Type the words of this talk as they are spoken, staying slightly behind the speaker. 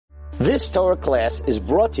This Torah class is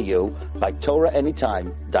brought to you by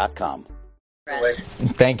TorahAnytime.com.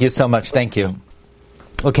 Thank you so much. Thank you.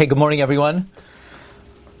 Okay, good morning, everyone.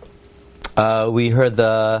 We heard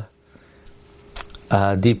the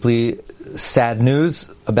deeply sad news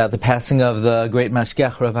about the passing of the great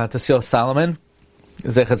Mashgiach Rav Matisyahu Soloman,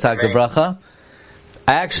 Zecher Tzaddik Livracha.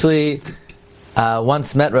 I actually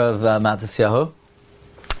once met Rav Matisyahu,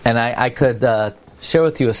 and I could share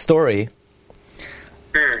with you a story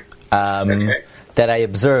that I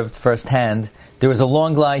observed firsthand. There was a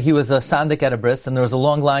long line. He was a sandik at a bris, and there was a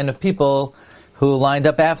long line of people who lined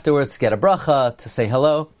up afterwards to get a bracha, to say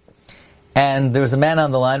hello. And there was a man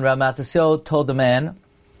on the line. Rav Matisyahu told the man,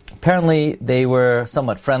 apparently they were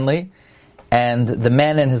somewhat friendly, and the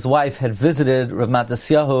man and his wife had visited Rav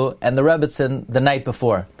Matisyahu and the Rebbetzin the night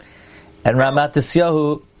before. And Rav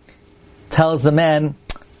Matisyahu tells the man,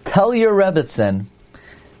 tell your Rebbetzin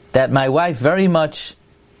that my wife very much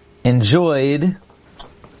enjoyed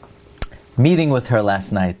meeting with her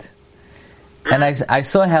last night. And I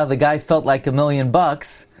saw how the guy felt like $1 million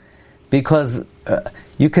because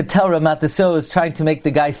you could tell Rav Matisyahu was trying to make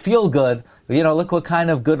the guy feel good. You know, look what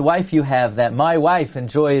kind of good wife you have, that my wife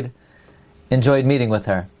enjoyed meeting with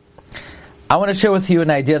her. I want to share with you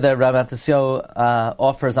an idea that Rav Matisyahu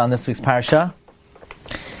offers on this week's parsha.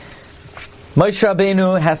 Moshe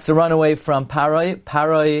Rabbeinu has to run away from Paroi.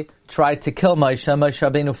 Paroi tried to kill Moshe. Moshe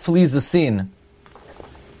Rabbeinu flees the scene.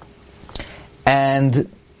 And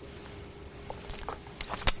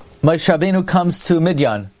Moshe Rabbeinu comes to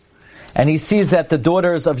Midian, and he sees that the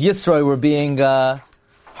daughters of Yisro were being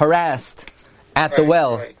harassed at the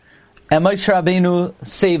well. And Moshe Rabbeinu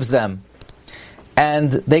saves them.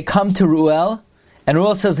 And they come to Ruel, and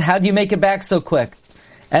Ruel says, how do you make it back so quick?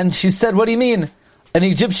 And she said, what do you mean? An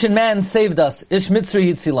Egyptian man saved us. Ish Mitzri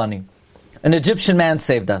Hitzilani. An Egyptian man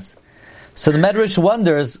saved us. So the Medrash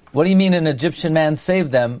wonders, what do you mean an Egyptian man saved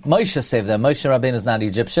them? Moshe saved them. Moshe Rabbeinu is not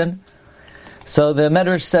Egyptian. So the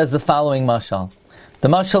Medrash says the following mashal. The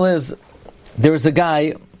mashal is, there was a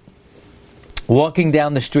guy walking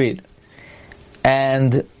down the street,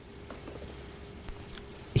 and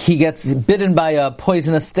he gets bitten by a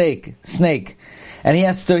poisonous snake. And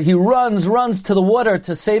he runs to the water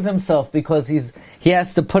to save himself because he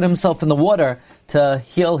has to put himself in the water to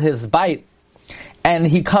heal his bite. And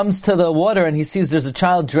he comes to the water and he sees there's a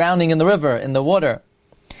child drowning in the river, in the water.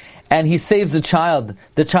 And he saves the child.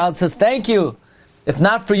 The child says, thank you. If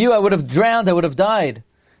not for you, I would have drowned, I would have died.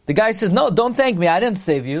 The guy says, no, don't thank me, I didn't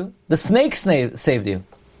save you. The snake saved you.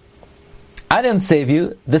 I didn't save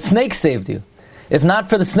you, the snake saved you. If not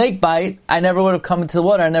for the snake bite, I never would have come into the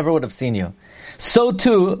water, I never would have seen you. So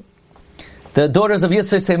too, the daughters of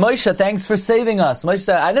Yisro say, Moshe, thanks for saving us. Moshe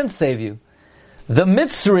said, I didn't save you. The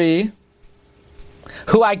Mitzri,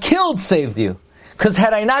 who I killed, saved you. Because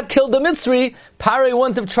had I not killed the Mitzri, Paroi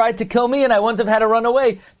wouldn't have tried to kill me and I wouldn't have had to run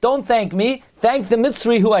away. Don't thank me, thank the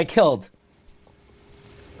Mitzri who I killed.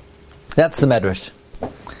 That's the Medrash.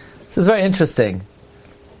 This is very interesting.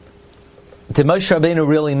 Did Moshe Rabbeinu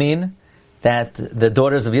really mean that the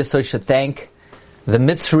daughters of Yisro should thank the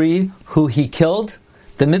Mitzri who he killed?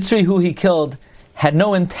 The Mitzri who he killed had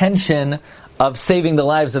no intention of saving the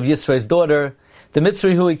lives of Yisro's daughter. The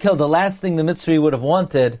Mitzri who he killed, the last thing the Mitzri would have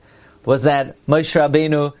wanted was that Moshe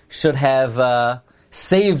Rabbeinu should have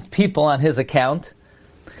saved people on his account.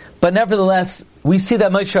 But nevertheless, we see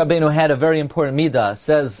that Moshe Rabbeinu had a very important midah,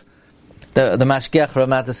 says the Mashgiach Rav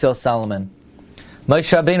Matisyahu Soloman.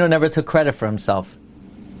 Moshe Rabbeinu never took credit for himself.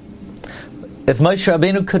 If Moshe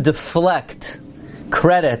Rabbeinu could deflect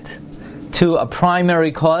credit to a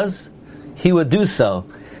primary cause, he would do so.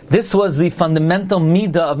 This was the fundamental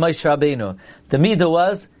midah of Moshe Rabbeinu. The midah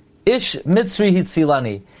was, Ish Mitzri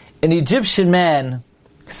Hitzilani. An Egyptian man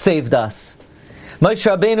saved us. Moshe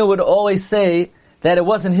Rabbeinu would always say that it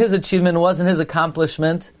wasn't his achievement, it wasn't his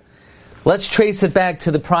accomplishment. Let's trace it back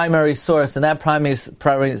to the primary source, and that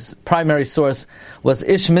primary source was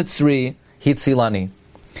Ish Mitzri Hitzilani.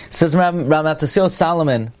 Says Rav Matisyahu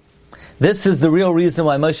Soloman, this is the real reason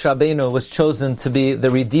why Moshe Rabbeinu was chosen to be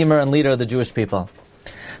the redeemer and leader of the Jewish people.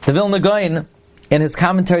 The Vilna Gaon, in his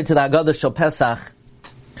commentary to the Haggadah Shel Pesach,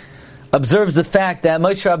 observes the fact that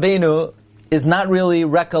Moshe Rabbeinu is not really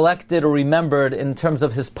recollected or remembered in terms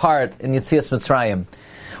of his part in Yetzias Mitzrayim.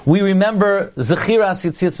 We remember Zechiras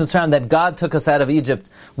Yetzias Mitzrayim, that God took us out of Egypt.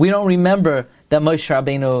 We don't remember that Moshe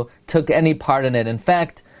Rabbeinu took any part in it. In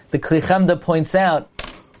fact, the Kli Chemda points out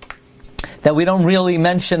that we don't really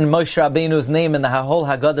mention Moshe Rabbeinu's name in the whole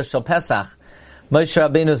Haggadah Shel Pesach. Moshe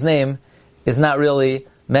Rabbeinu's name is not really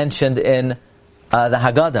mentioned in the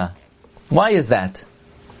Haggadah. Why is that?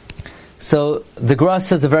 So the Gra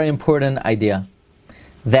says a very important idea.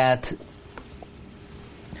 that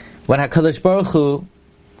when HaKadosh Baruch Hu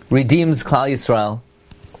redeems Klal Yisrael,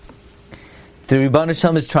 the Rebbeinu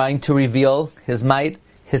Shem is trying to reveal His might,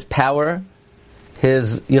 His power,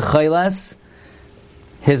 His Yechilas,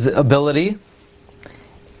 His ability,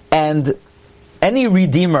 and any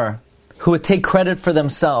redeemer who would take credit for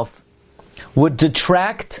themselves would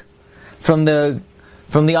detract from the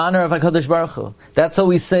honor of HaKadosh Baruch Hu. That's what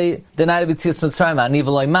we say the night of Yetzias Mitzrayim. Ani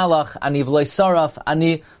v'loy malach, ani v'loy saraf,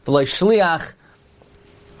 ani v'loy shliach,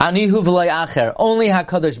 ani hu v'loy acher. Only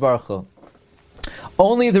HaKadosh Baruch Hu.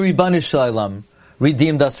 Only the Ribbanu Shalom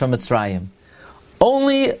redeemed us from Mitzrayim.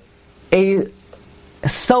 Only a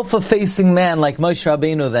self-effacing man like Moshe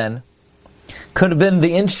Rabbeinu then could have been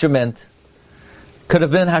the instrument, could have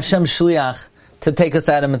been Hashem Shliach to take us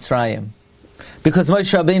out of Mitzrayim. Because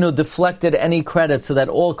Moshe Rabbeinu deflected any credit so that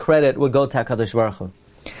all credit would go to HaKadosh Baruch Hu.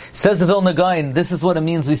 Says the Vilna Gaon, this is what it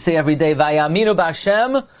means we say every day, Vayaminu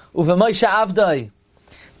b'Hashem uveMoshe avdai.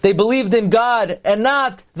 They believed in God and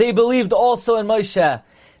not they believed also in Moshe.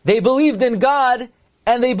 They believed in God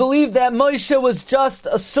and they believed that Moshe was just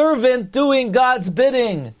a servant doing God's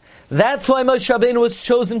bidding. That's why Moshe Rabbeinu was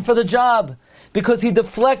chosen for the job. Because he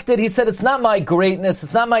deflected, he said, it's not my greatness,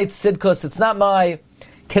 it's not my tzidkus, it's not my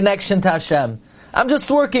connection to Hashem. I'm just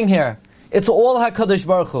working here. It's all HaKadosh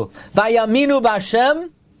Baruch Hu. Vayaminu b'Hashem,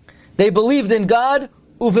 they believed in God,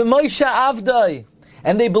 uveMoshe avdai.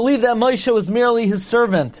 And they believed that Moshe was merely his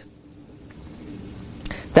servant.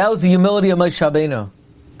 That was the humility of Moshe Rabbeinu.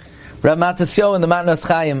 Rav Matisyahu in the Matnas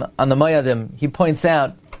Chaim on the Moyadim, he points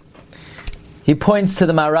to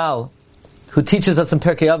the Maral, who teaches us in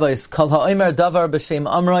Pirkei Avos, Kol ha'omer davar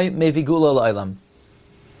b'shem amroi mevigulo l'olam.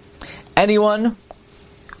 Anyone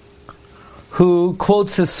who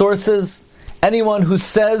quotes his sources, anyone who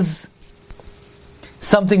says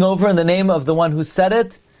something over in the name of the one who said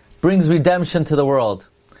it, brings redemption to the world.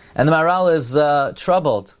 And the Maral is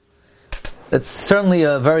troubled. It's certainly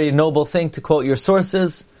a very noble thing to quote your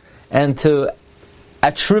sources and to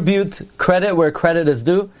attribute credit where credit is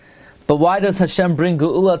due. But why does Hashem bring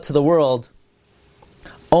Geula to the world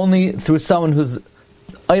only through someone who's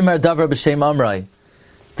Omer Davar B'Shem Amrai?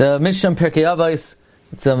 The Mishnah Pirkei Avos,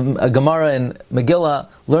 it's a Gemara in Megillah,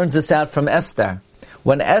 learns this out from Esther.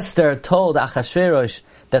 When Esther told Achashverosh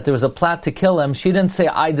that there was a plot to kill him, she didn't say,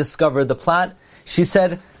 I discovered the plot. She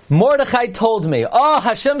said, Mordechai told me. Oh,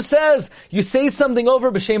 Hashem says, you say something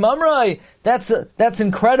over B'Shem Amrai. That's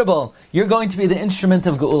incredible. You're going to be the instrument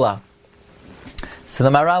of Geula. So the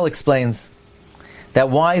Maral explains that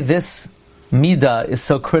why this Midah is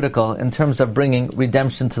so critical in terms of bringing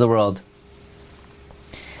redemption to the world.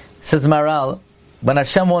 Says Maral, when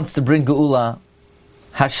Hashem wants to bring Geula,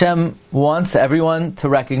 Hashem wants everyone to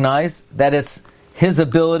recognize that it's His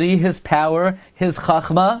ability, His power, His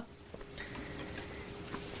chachma.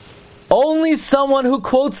 Only someone who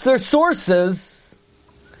quotes their sources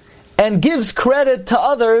and gives credit to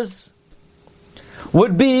others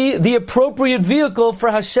would be the appropriate vehicle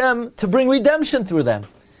for Hashem to bring redemption through them.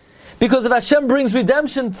 Because if Hashem brings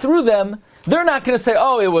redemption through them, they're not going to say,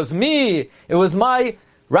 oh, it was me, it was my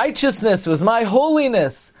righteousness, it was my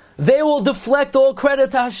holiness. They will deflect all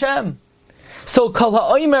credit to Hashem. So, Kol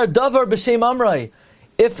ha'omer davar b'shem amrai.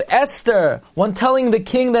 If Esther, when telling the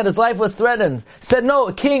king that his life was threatened, said,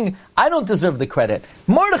 no, king, I don't deserve the credit.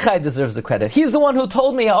 Mordechai deserves the credit. He's the one who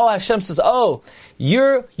told me, oh, Hashem says, oh,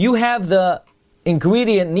 you have the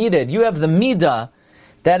ingredient needed. You have the midah,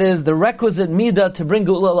 that is the requisite midah to bring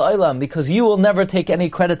Geula l'olam, because you will never take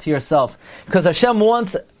any credit to yourself. Because Hashem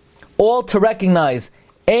wants all to recognize,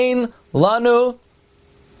 Ein lanu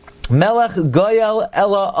melech goyel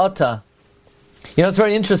ela ata. You know, it's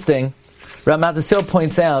very interesting. Rav Matisyahu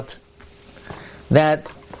points out that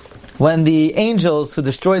when the angels who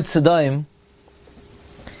destroyed Sodom,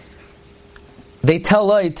 they tell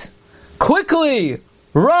Lot, quickly,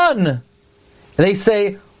 run! They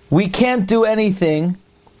say, we can't do anything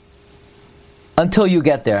until you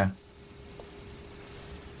get there.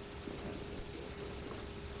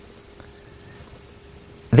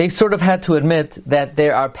 They sort of had to admit that they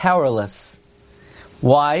are powerless.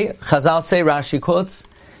 Why? Chazal say, Rashi quotes,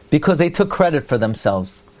 because they took credit for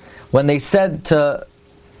themselves. When they said to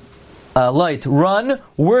Lot, run,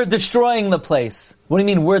 we're destroying the place. What do you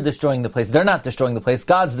mean we're destroying the place? They're not destroying the place,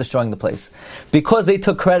 God's destroying the place. Because they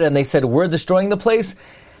took credit and they said we're destroying the place,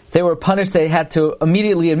 they were punished. They had to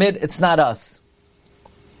immediately admit it's not us.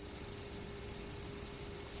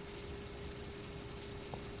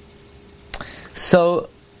 So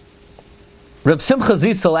Reb Simcha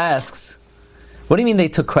Zisel asks, what do you mean they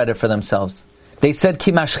took credit for themselves? They said,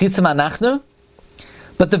 Ki mashchisim anachnu?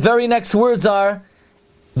 But the very next words are,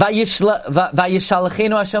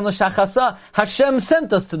 Vayishalachenu Hashem l'shachasa. Hashem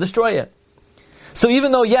sent us to destroy it. So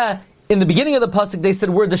even though, in the beginning of the pasuk they said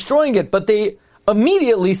we're destroying it, but they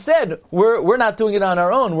immediately said we're not doing it on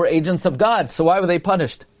our own. We're agents of God. So why were they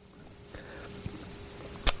punished?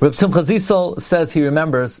 Reb Simcha Zisel says he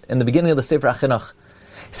remembers in the beginning of the Sefer HaChinuch.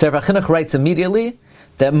 Sefer HaChinuch writes immediately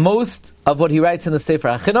that most of what he writes in the Sefer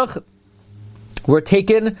HaChinuch were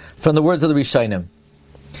taken from the words of the Rishonim.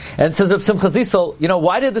 And it says Reb Simcha Zisel,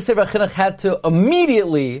 why did the Sefer HaChinuch had to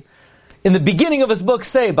immediately, in the beginning of his book,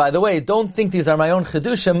 say, by the way, don't think these are my own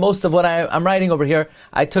chidushim. Most of what I'm writing over here,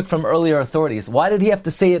 I took from earlier authorities. Why did he have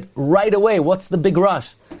to say it right away? What's the big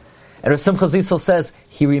rush? And Reb Simcha Zisel says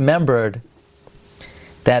he remembered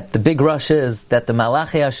that the big rush is that the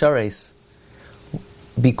Malachei Hashares,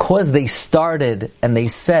 because they started and they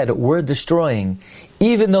said, we're destroying,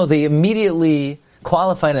 even though they immediately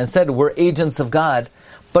qualified and said, we're agents of God,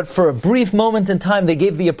 but for a brief moment in time, they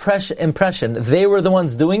gave the impression they were the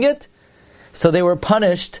ones doing it, so they were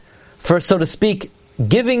punished for, so to speak,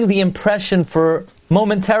 giving the impression the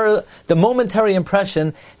momentary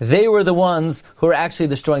impression, they were the ones who were actually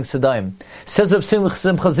destroying Sodom. Says Rav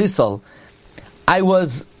Simcha Zisel, I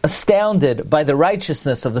was astounded by the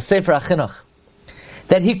righteousness of the Sefer HaChinuch,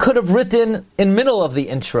 that he could have written in middle of the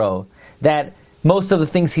intro that most of the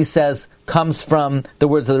things he says comes from the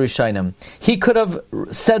words of the Rishonim. He could have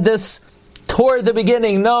said this toward the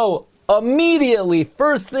beginning. No, immediately,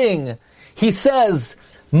 first thing, he says,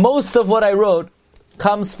 most of what I wrote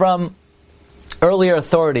comes from earlier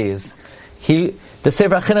authorities. The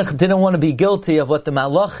Sefer HaChinuch didn't want to be guilty of what the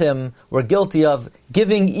Malachim were guilty of,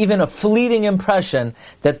 giving even a fleeting impression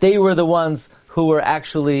that they were the ones who were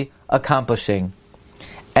actually accomplishing.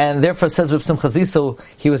 And therefore, says Rav Simcha Zisel,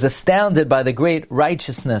 he was astounded by the great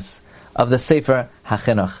righteousness of the Sefer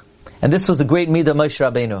HaChinuch. And this was a great midah Moshe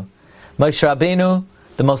Rabbeinu. Moshe Rabbeinu,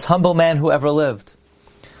 the most humble man who ever lived,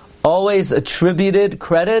 always attributed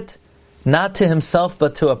credit not to himself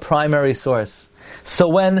but to a primary source. So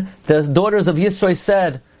when the daughters of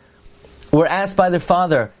Yisro were asked by their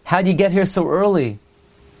father, how did you get here so early?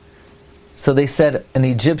 So they said, an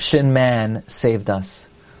Egyptian man saved us.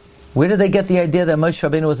 Where did they get the idea that Moshe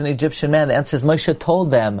Rabbeinu was an Egyptian man? The answer is Moshe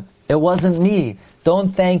told them, it wasn't me.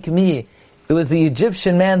 Don't thank me. It was the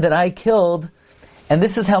Egyptian man that I killed. And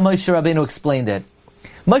this is how Moshe Rabbeinu explained it.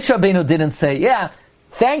 Moshe Rabbeinu didn't say,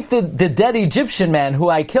 thank the dead Egyptian man who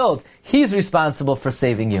I killed. He's responsible for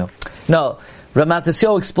saving you. No,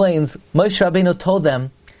 Matisyahu explains, Moshe Rabbeinu told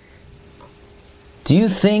them, do you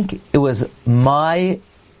think it was my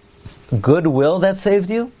goodwill that saved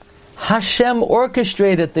you? Hashem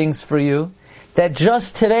orchestrated things for you, that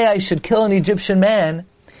just today I should kill an Egyptian man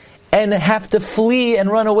and have to flee and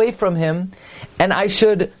run away from him, and I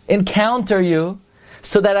should encounter you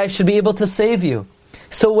so that I should be able to save you.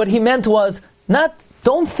 So what he meant was,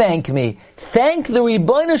 don't thank me, thank the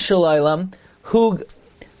Ribono Shel Olam who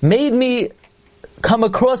made me come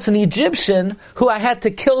across an Egyptian who I had to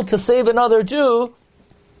kill to save another Jew,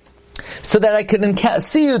 so that I could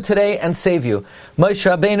see you today and save you. Moshe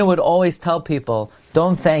Rabbeinu would always tell people,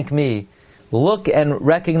 don't thank me. Look and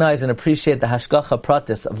recognize and appreciate the hashgacha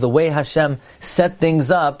pratis of the way Hashem set things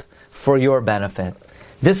up for your benefit.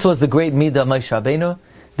 This was the great midah Moshe Rabbeinu.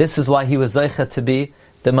 This is why he was Zoicha to be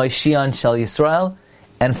the Moshiach Shel Yisrael.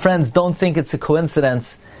 And friends, don't think it's a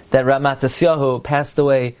coincidence that Rav Matisyahu passed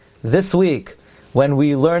away this week, when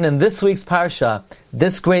we learn in this week's parsha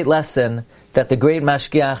this great lesson that the great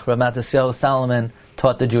Mashgiach, Rav Matisyahu Soloman,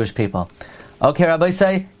 taught the Jewish people. Okay, Rabbi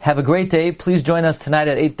say, have a great day. Please join us tonight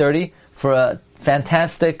at 8:30 for a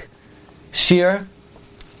fantastic shir.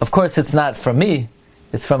 Of course, it's not from me,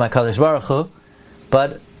 it's from HaKadosh Baruch Hu,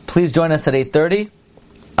 but please join us at 8:30,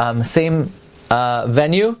 same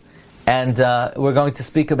venue, and we're going to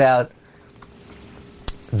speak about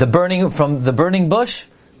from the burning bush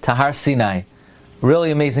to Har Sinai.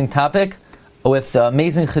 Really amazing topic, with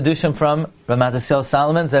amazing chidushim from Rav Matisyahu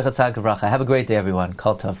Soloman, Zecher Tzaddik Livracha. Have a great day, everyone.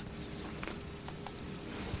 Kol Tov.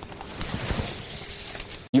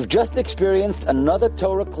 You've just experienced another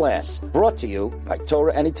Torah class brought to you by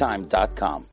TorahAnytime.com.